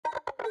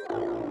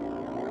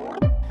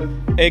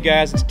Hey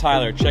guys, it's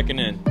Tyler checking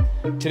in.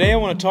 Today I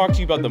want to talk to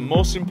you about the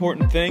most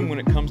important thing when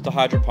it comes to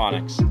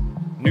hydroponics: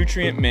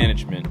 nutrient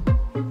management.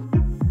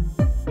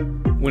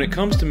 When it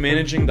comes to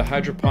managing the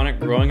hydroponic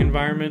growing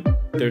environment,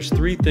 there's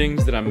three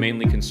things that I'm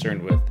mainly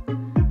concerned with: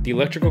 the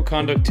electrical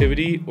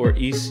conductivity, or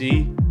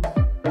EC,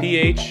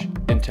 pH,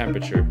 and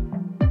temperature.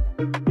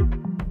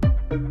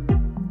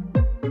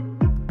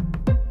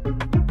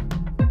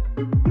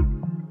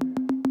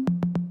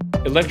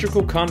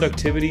 Electrical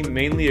conductivity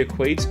mainly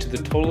equates to the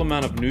total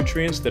amount of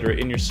nutrients that are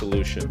in your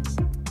solution.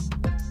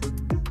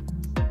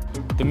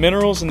 The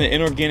minerals and the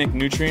inorganic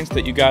nutrients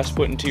that you guys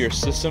put into your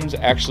systems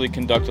actually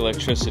conduct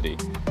electricity.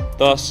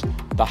 Thus,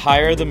 the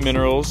higher the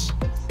minerals,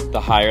 the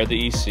higher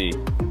the EC.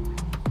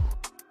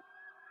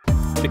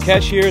 The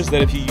catch here is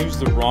that if you use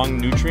the wrong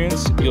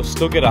nutrients, you'll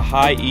still get a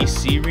high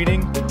EC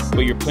reading,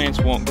 but your plants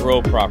won't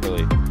grow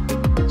properly.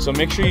 So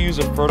make sure you use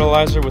a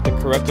fertilizer with the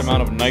correct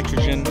amount of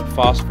nitrogen,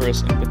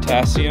 phosphorus, and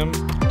potassium,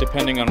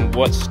 depending on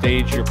what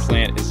stage your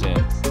plant is in.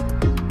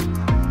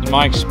 In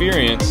my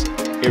experience,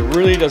 it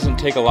really doesn't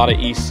take a lot of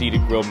EC to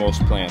grow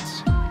most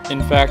plants.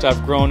 In fact,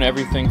 I've grown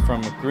everything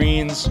from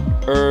greens,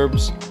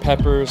 herbs,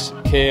 peppers,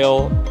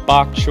 kale,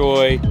 bok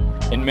choy,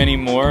 and many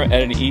more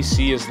at an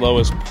EC as low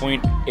as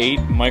 0.8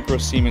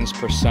 microsiemens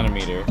per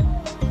centimeter.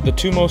 The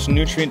two most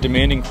nutrient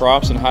demanding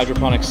crops in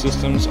hydroponic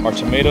systems are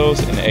tomatoes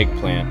and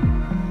eggplant.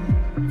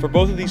 For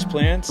both of these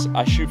plants,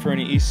 I shoot for an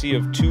EC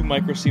of 2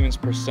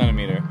 microsiemens per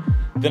centimeter.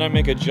 Then I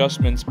make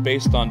adjustments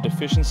based on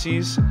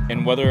deficiencies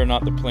and whether or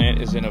not the plant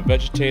is in a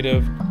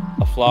vegetative,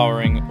 a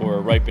flowering, or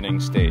a ripening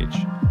stage.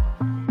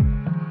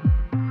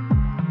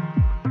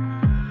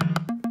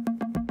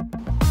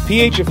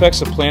 pH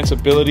affects a plant's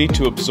ability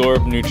to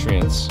absorb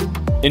nutrients.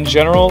 In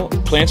general,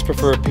 plants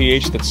prefer a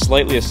pH that's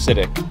slightly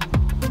acidic.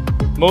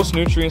 Most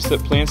nutrients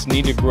that plants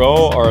need to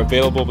grow are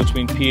available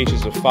between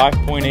pHs of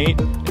 5.8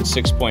 and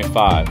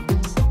 6.5.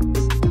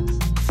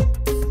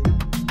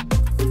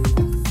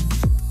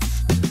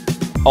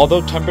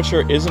 Although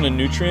temperature isn't a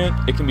nutrient,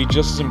 it can be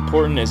just as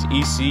important as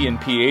EC and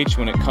pH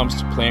when it comes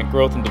to plant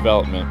growth and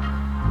development.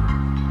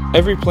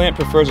 Every plant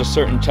prefers a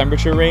certain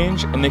temperature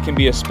range, and they can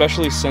be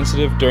especially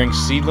sensitive during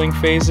seedling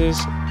phases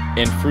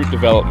and fruit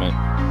development.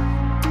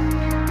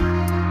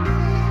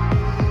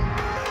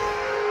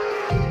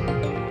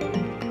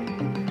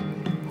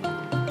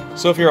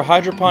 So if you're a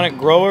hydroponic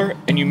grower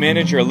and you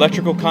manage your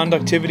electrical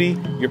conductivity,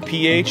 your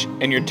pH,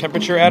 and your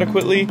temperature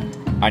adequately,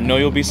 I know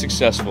you'll be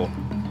successful.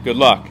 Good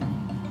luck.